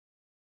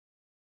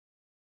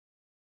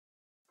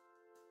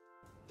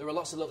There are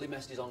lots of lovely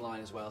messages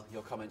online as well.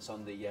 Your comments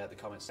on the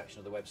comments section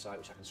of the website,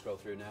 which I can scroll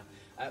through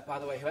now. By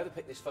the way, whoever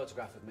picked this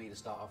photograph of me to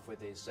start off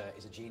with is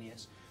a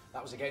genius.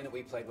 That was a game that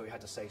we played where we had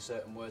to say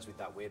certain words with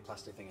that weird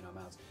plastic thing in our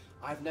mouths.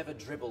 I've never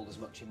dribbled as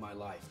much in my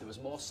life. There was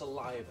more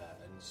saliva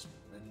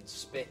and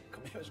spit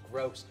coming. It was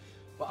gross.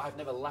 But I've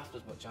never laughed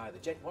as much either.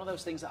 One of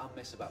those things that I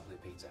miss about Blue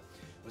Peter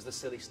was the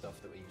silly stuff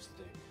that we used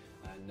to do.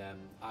 And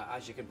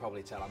as you can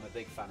probably tell, I'm a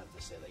big fan of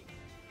the silly.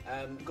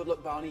 Good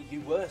luck, Barney. You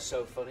were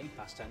so funny,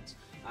 past tense.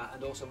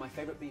 And also my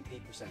favourite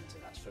BP presenter.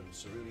 That's from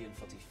Cerulean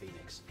Footy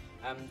Phoenix.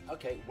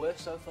 Okay, we're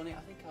so funny. I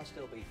think I'll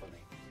still be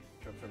funny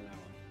from now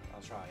on.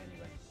 I'll try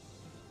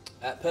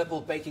anyway.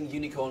 Purple Baking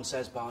Unicorn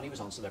says Barney was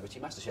on Celebrity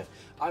MasterChef.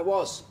 I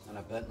was, and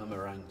I burnt my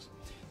meringues.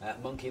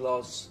 Monkey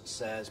Loz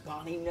says,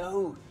 Barney,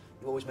 no!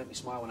 You always make me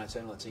smile when I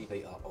turn on the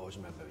TV. I'll always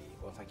remember you.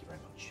 Well, thank you very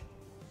much.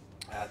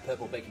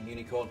 Purple Bacon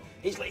Unicorn,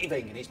 he's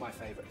leaving, and he's my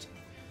favourite.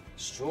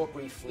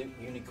 Strawberry Flute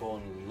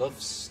Unicorn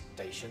Love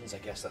Stations, I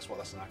guess that's an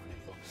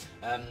acronym for.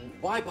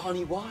 Why,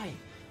 Barney, why?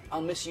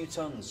 I'll miss you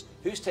tons.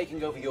 Who's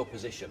taking over your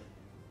position?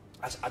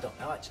 I don't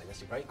know, actually.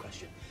 That's a great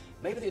question.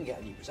 Maybe they can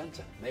get a new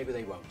presenter. Maybe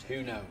they won't.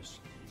 Who knows?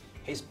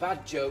 His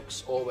bad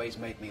jokes always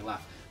made me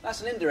laugh.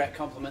 That's an indirect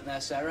compliment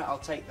there, Sarah. I'll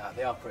take that.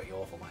 They are pretty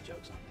awful, my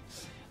jokes,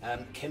 aren't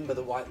they? Kimber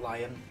the White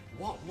Lion.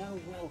 What? No,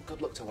 well,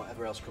 good luck to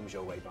whatever else comes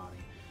your way,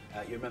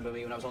 Barney. You remember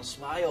me when I was on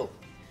Smile,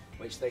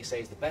 which they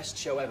say is the best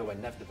show ever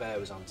when Nev the Bear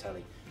was on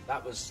telly.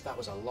 That was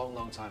a long,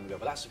 long time ago,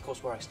 but that's, of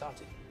course, where I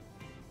started.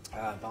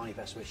 Barney,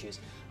 best wishes.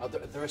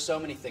 There are so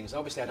many things.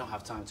 Obviously, I don't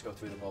have time to go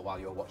through them all while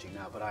you're watching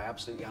now, but I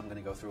absolutely am going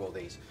to go through all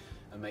these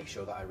and make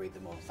sure that I read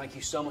them all. Thank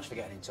you so much for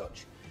getting in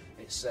touch.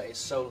 It's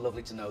so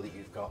lovely to know that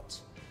you've got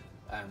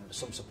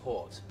some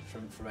support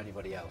from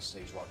anybody else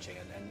who's watching.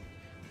 And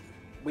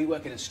we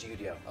work in a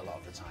studio a lot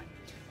of the time.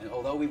 And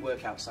although we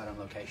work outside on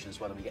location as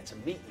well, and we get to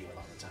meet you a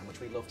lot of the time, which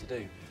we love to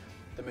do,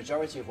 the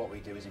majority of what we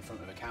do is in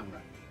front of a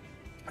camera.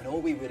 And all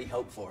we really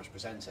hope for as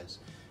presenters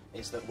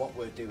is that what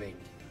we're doing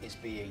is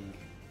being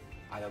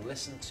either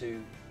listened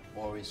to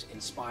or is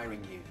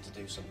inspiring you to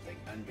do something.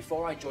 And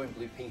before I joined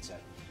Blue Peter,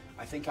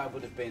 I think I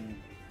would have been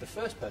the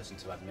first person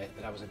to admit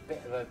that I was a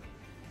bit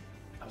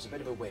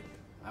of a wimp.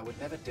 I would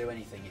never do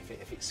anything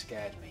if it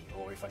scared me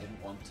or if I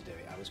didn't want to do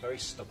it. I was very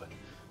stubborn.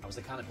 I was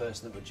the kind of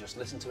person that would just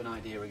listen to an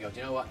idea and go, do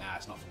you know what? Nah,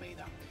 it's not for me,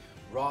 that.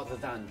 Rather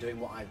than doing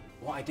what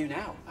I do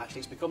now. Actually,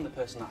 it's become the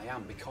person that I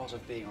am because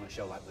of being on a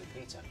show like Blue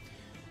Peter.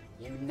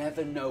 You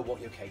never know what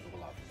you're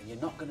capable of, and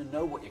you're not going to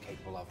know what you're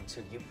capable of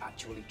until you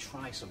actually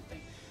try something.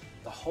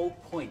 The whole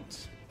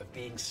point of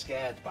being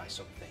scared by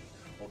something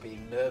or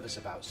being nervous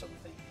about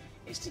something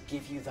is to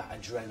give you that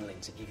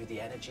adrenaline, to give you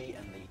the energy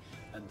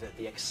and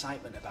the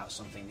excitement about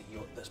something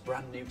that's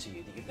brand new to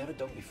you, that you've never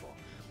done before.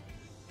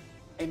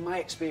 In my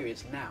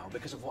experience now,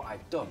 because of what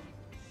I've done,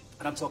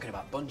 and I'm talking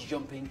about bungee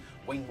jumping,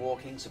 wing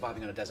walking,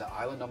 surviving on a desert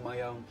island on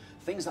my own,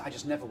 things that I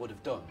just never would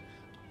have done.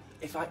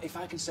 If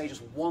I can say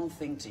just one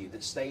thing to you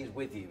that stays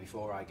with you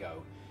before I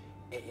go,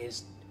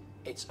 it's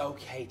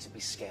okay to be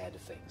scared of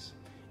things.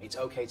 It's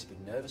okay to be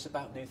nervous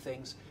about new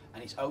things,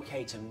 and it's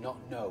okay to not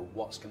know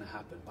what's going to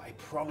happen. But I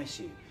promise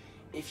you,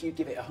 if you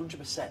give it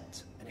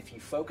 100%, and if you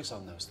focus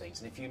on those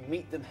things, and if you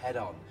meet them head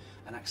on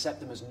and accept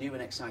them as new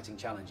and exciting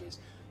challenges,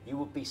 you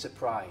will be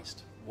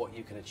surprised what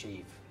you can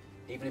achieve.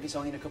 Even if it's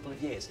only in a couple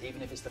of years,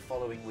 even if it's the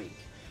following week.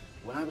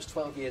 When I was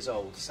 12 years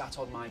old, sat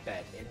on my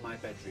bed in my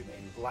bedroom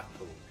in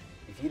Blackpool,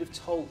 if you'd have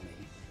told me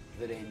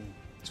that in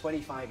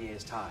 25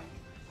 years' time,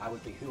 I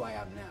would be who I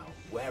am now,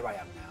 where I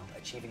am now,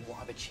 achieving what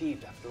I've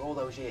achieved after all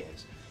those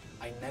years,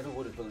 I never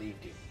would have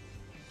believed you.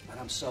 And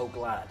I'm so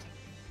glad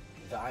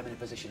that I'm in a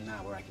position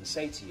now where I can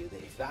say to you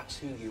that if that's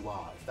who you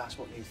are, if that's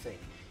what you think,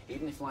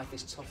 even if life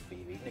is tough for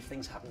you, even if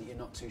things happen that you're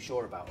not too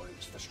sure about or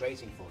it's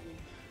frustrating for you,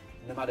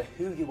 no matter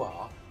who you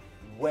are,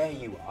 where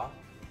you are,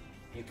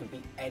 you can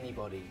be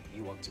anybody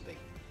you want to be.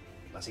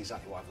 That's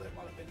exactly what I've learned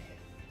while I've been here.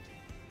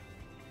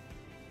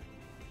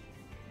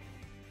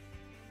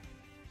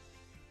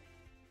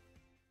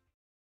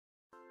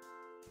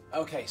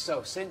 Okay,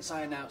 so since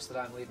I announced that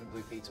I'm leaving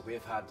Blue Peter, we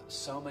have had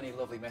so many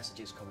lovely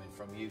messages coming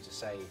from you to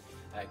say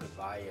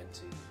goodbye and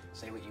to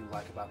say what you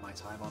like about my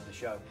time on the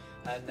show.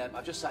 And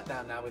I've just sat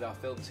down now with our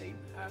film team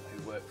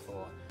who work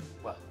for,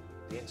 well,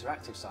 the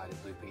interactive side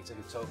of Blue Peter,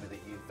 who told me that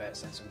you've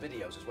sent some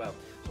videos as well.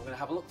 So I'm going to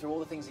have a look through all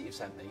the things that you've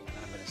sent me, and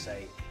then I'm going to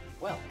say,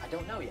 well, I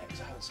don't know yet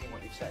because I haven't seen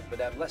what you've said.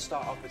 But let's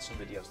start off with some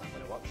videos that I'm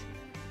going to watch,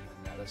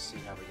 and let's see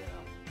how we get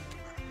on.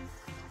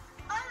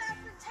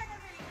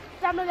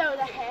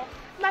 Damilola here.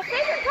 My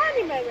favourite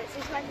Barney moments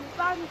is when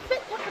Barney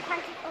flipped up the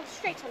pancake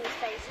straight on his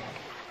face.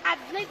 And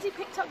Lindsay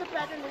picked up the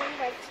bread and then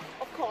went,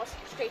 of course,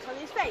 straight on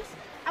his face.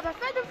 And my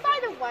third and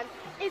final one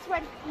is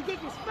when he did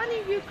his funny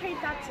Ukraine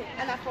dancing,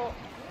 and I thought,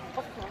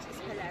 of course, it's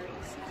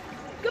hilarious.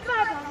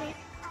 Goodbye, Barney.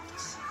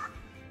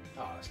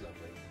 Oh, that's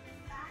lovely.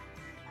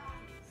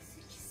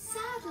 Such a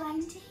sad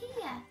line to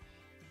hear.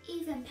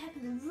 Even Pepper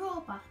the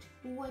robot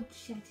would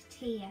shed a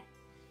tear.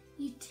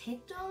 You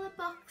ticked all the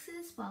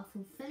boxes while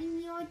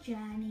fulfilling your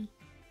journey.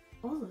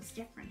 All those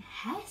different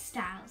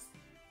hairstyles.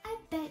 I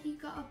bet you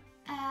got up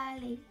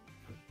early.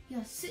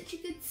 You're such a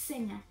good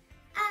singer,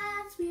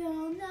 as we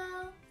all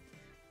know.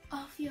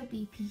 Off your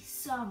BP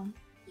song,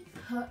 you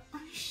put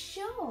on a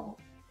show.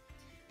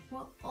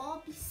 We'll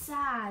all be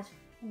sad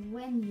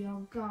when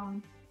you're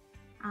gone.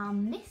 I'll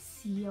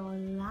miss your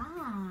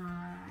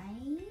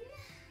line.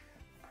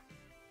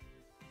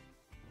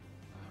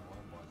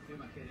 Who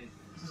am I kidding?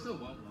 I still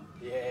want one.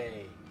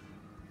 Yay.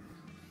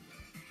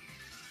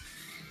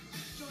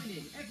 Join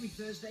in every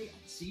Thursday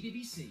on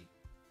CBBC.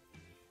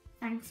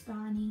 Thanks,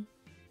 Barney.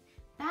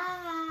 Bye.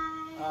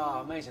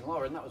 Oh, amazing,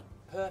 Lauren. That was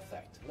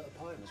perfect. A little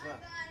poem as well.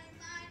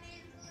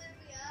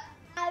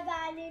 Hi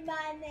Barney,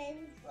 my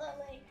name's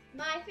Lily.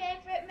 My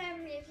favourite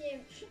memory of you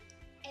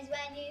is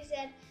when you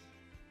said,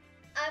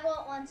 I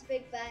want one to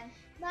Big Ben.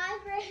 My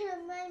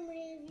favourite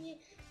memory of you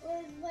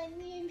was when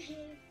you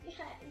made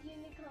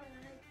unicorn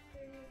ice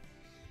cream.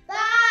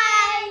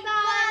 Bye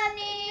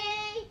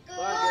Barney! Good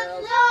Bye,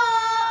 girls.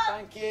 luck!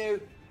 Thank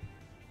you.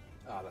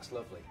 Oh, that's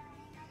lovely.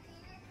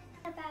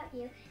 About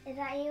you is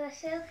that you are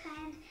so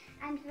kind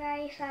and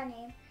very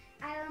funny.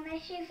 I will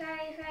miss you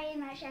very, very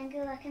much and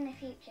good luck in the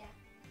future.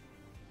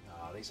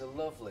 Oh, these are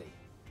lovely.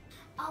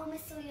 I'll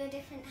miss all your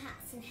different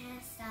hats and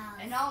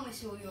hairstyles. And I'll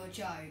miss all your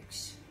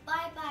jokes.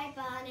 Bye bye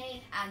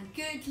Barney. And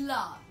good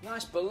luck.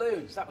 Nice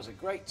balloons. That was a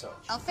great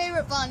touch. Our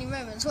favourite Barney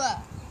moments were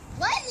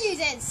when you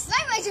did slow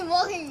motion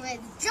walking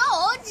with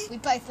George. We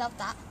both loved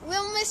that.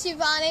 We'll miss you,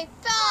 Barney.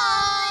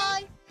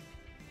 Bye.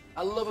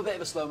 I love a bit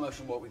of a slow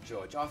motion walk with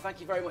George. Oh, thank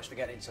you very much for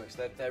getting in touch.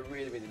 They're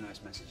really, really nice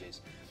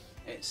messages.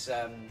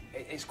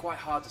 It's quite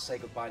hard to say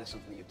goodbye to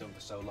something that you've done for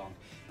so long.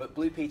 But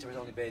Blue Peter has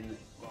only been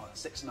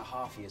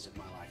 6.5 years of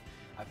my life.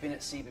 I've been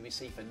at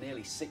CBBC for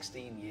nearly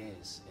 16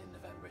 years in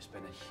November. It's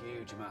been a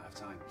huge amount of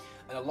time.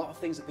 And a lot of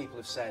things that people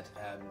have said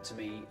to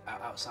me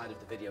outside of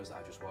the videos that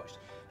I just watched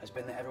has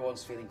been that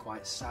everyone's feeling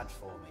quite sad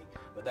for me,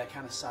 but they're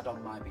kind of sad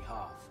on my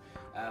behalf.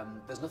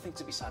 There's nothing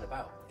to be sad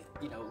about.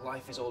 You know,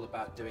 life is all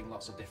about doing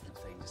lots of different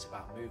things. It's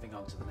about moving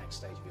on to the next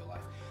stage of your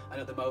life. And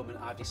at the moment,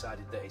 I've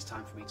decided that it's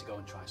time for me to go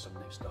and try some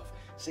new stuff.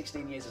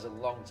 16 years is a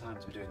long time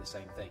to be doing the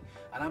same thing.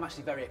 And I'm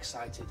actually very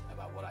excited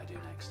about what I do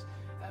next.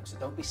 So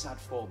don't be sad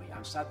for me.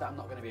 I'm sad that I'm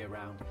not going to be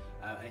around.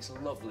 And it's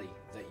lovely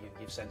that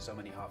you've sent so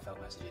many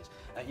heartfelt messages.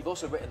 You've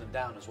also written them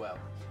down as well,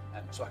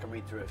 so I can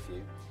read through a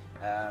few.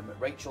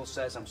 Rachel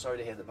says, I'm sorry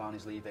to hear that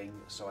Barney's leaving,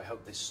 so I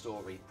hope this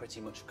story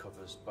pretty much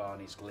covers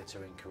Barney's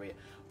glittering career.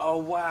 Oh,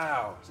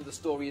 wow! So the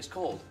story is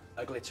called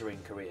A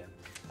Glittering Career.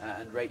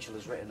 And Rachel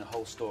has written a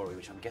whole story,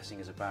 which I'm guessing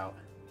is about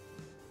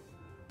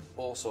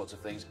all sorts of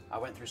things. I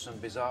went through some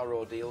bizarre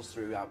ordeals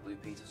throughout Blue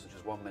Peter, such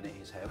as 1 minute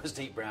his hair was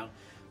deep brown,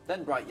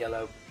 then bright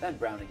yellow, then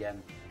brown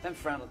again, then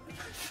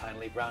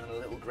finally brown and a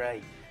little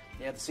grey.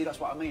 Yeah, see, that's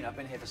what I mean. I've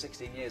been here for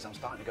 16 years, I'm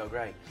starting to go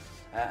grey.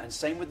 And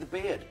same with the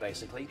beard,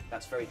 basically.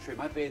 That's very true.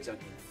 My beard's in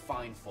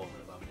fine form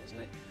at the moment, isn't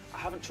it? I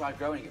haven't tried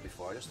growing it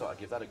before. I just thought I'd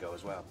give that a go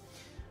as well.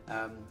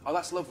 Oh,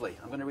 that's lovely.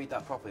 I'm going to read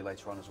that properly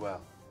later on as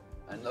well.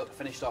 And look,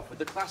 finished off with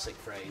the classic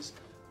phrase,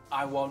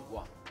 I want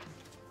one.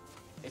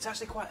 It's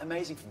actually quite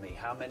amazing for me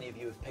how many of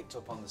you have picked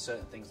up on the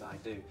certain things that I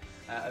do.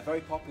 A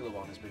very popular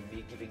one has been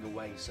me giving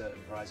away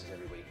certain prizes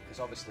every week, because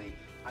obviously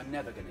I'm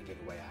never going to give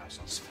away a house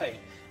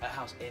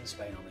in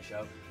Spain on the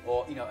show,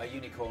 or a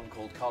unicorn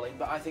called Colin,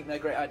 but I think they're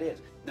great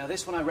ideas. Now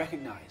this one I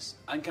recognise,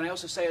 and can I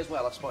also say as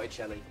well, I've spotted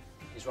Shelley,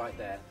 is right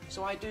there,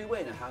 so I do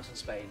win a house in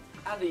Spain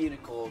and a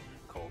unicorn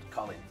called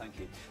Colin, thank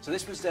you. So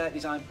this was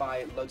designed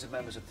by loads of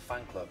members of the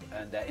fan club,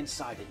 and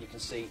inside it you can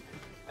see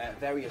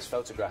various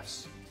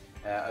photographs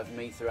of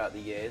me throughout the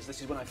years.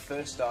 This is when I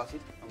first started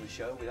on the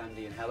show with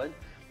Andy and Helen.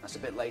 That's a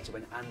bit later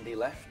when Andy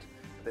left,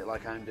 a bit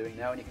like I'm doing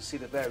now, and you can see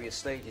the various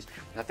stages.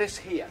 Now this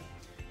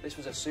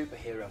was a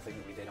superhero thing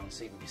that we did on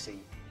CBBC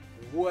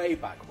way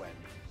back when.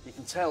 You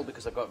can tell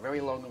because I've got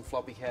very long and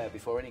floppy hair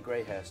before any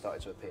grey hair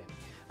started to appear.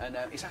 And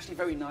it's actually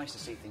very nice to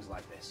see things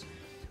like this.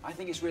 I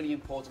think it's really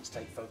important to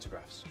take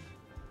photographs.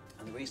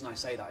 And the reason I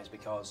say that is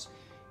because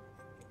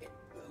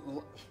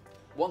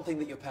one thing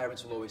that your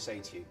parents will always say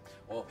to you,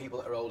 or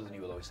people that are older than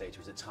you will always say to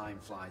you, is that time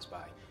flies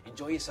by.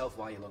 Enjoy yourself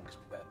while you're young.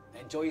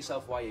 Enjoy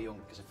yourself while you're young,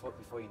 because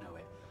before you know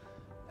it,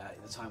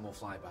 the time will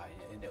fly by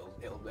and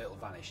it'll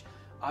vanish.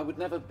 I would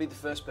never be the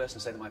first person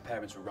to say that my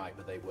parents were right,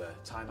 but they were.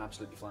 Time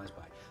absolutely flies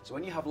by. So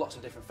when you have lots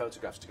of different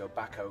photographs to go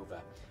back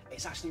over,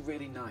 it's actually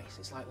really nice.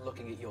 It's like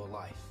looking at your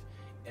life.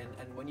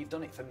 And when you've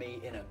done it for me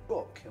in a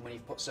book, and when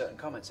you've put certain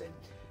comments in,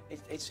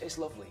 it's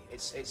lovely.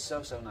 It's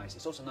so nice.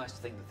 It's also nice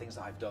to think the things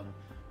that I've done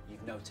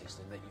you've noticed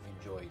and that you've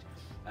enjoyed.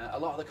 A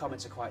lot of the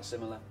comments are quite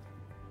similar.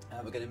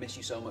 We're going to miss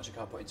you so much, I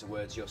can't put into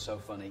words. You're so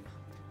funny.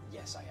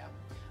 Yes, I am.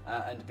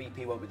 And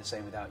BP won't be the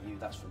same without you.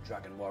 That's from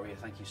Dragon Warrior.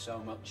 Thank you so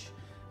much.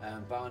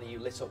 Barney, you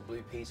lit up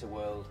Blue Peter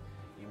world.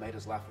 You made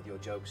us laugh with your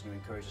jokes and you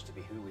encouraged us to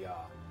be who we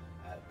are.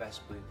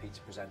 Best Blue Peter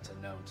presenter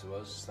known to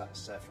us.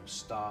 That's from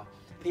Star.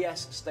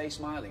 P.S. Stay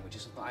smiling, which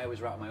is something I always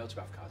write on my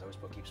autograph cards. I always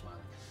put keep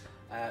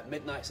smiling.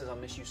 Midnight says, I'll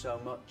miss you so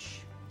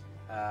much.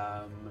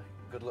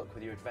 Good luck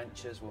with your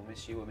adventures. We'll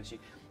miss you. We'll miss you.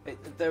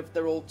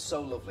 They're all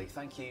so lovely.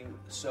 Thank you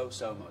so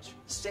much.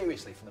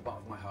 Seriously, from the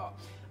bottom of my heart.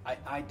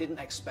 I didn't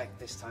expect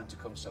this time to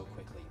come so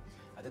quickly.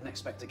 I didn't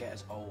expect to get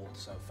as old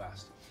so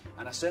fast.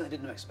 And I certainly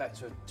didn't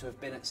expect to have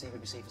been at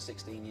CBBC for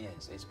 16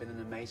 years. It's been an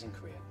amazing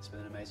career. It's been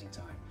an amazing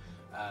time.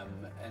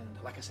 And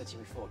like I said to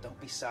you before, don't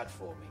be sad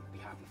for me, be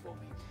happy for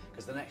me.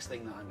 Because the next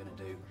thing that I'm going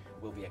to do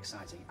will be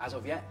exciting. As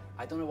of yet,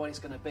 I don't know what it's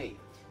going to be.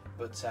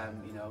 But,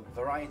 you know,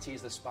 variety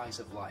is the spice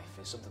of life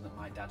is something that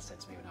my dad said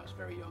to me when I was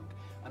very young.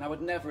 And I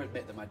would never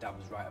admit that my dad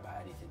was right about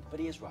anything. But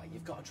he is right.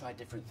 You've got to try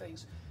different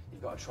things.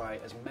 You've got to try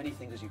as many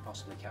things as you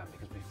possibly can,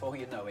 because before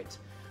you know it,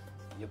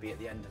 you'll be at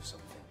the end of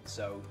something.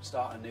 So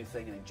start a new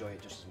thing and enjoy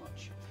it just as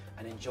much.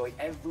 And enjoy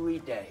every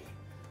day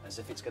as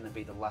if it's going to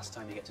be the last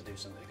time you get to do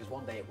something, because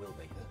one day it will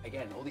be.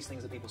 Again, all these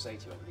things that people say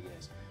to you over the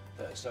years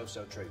that are so,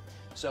 so true.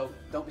 So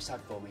don't be sad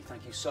for me.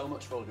 Thank you so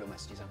much for all of your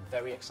messages. I'm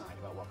very excited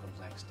about what comes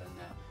next, and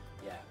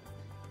yeah,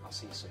 I'll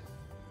see you soon.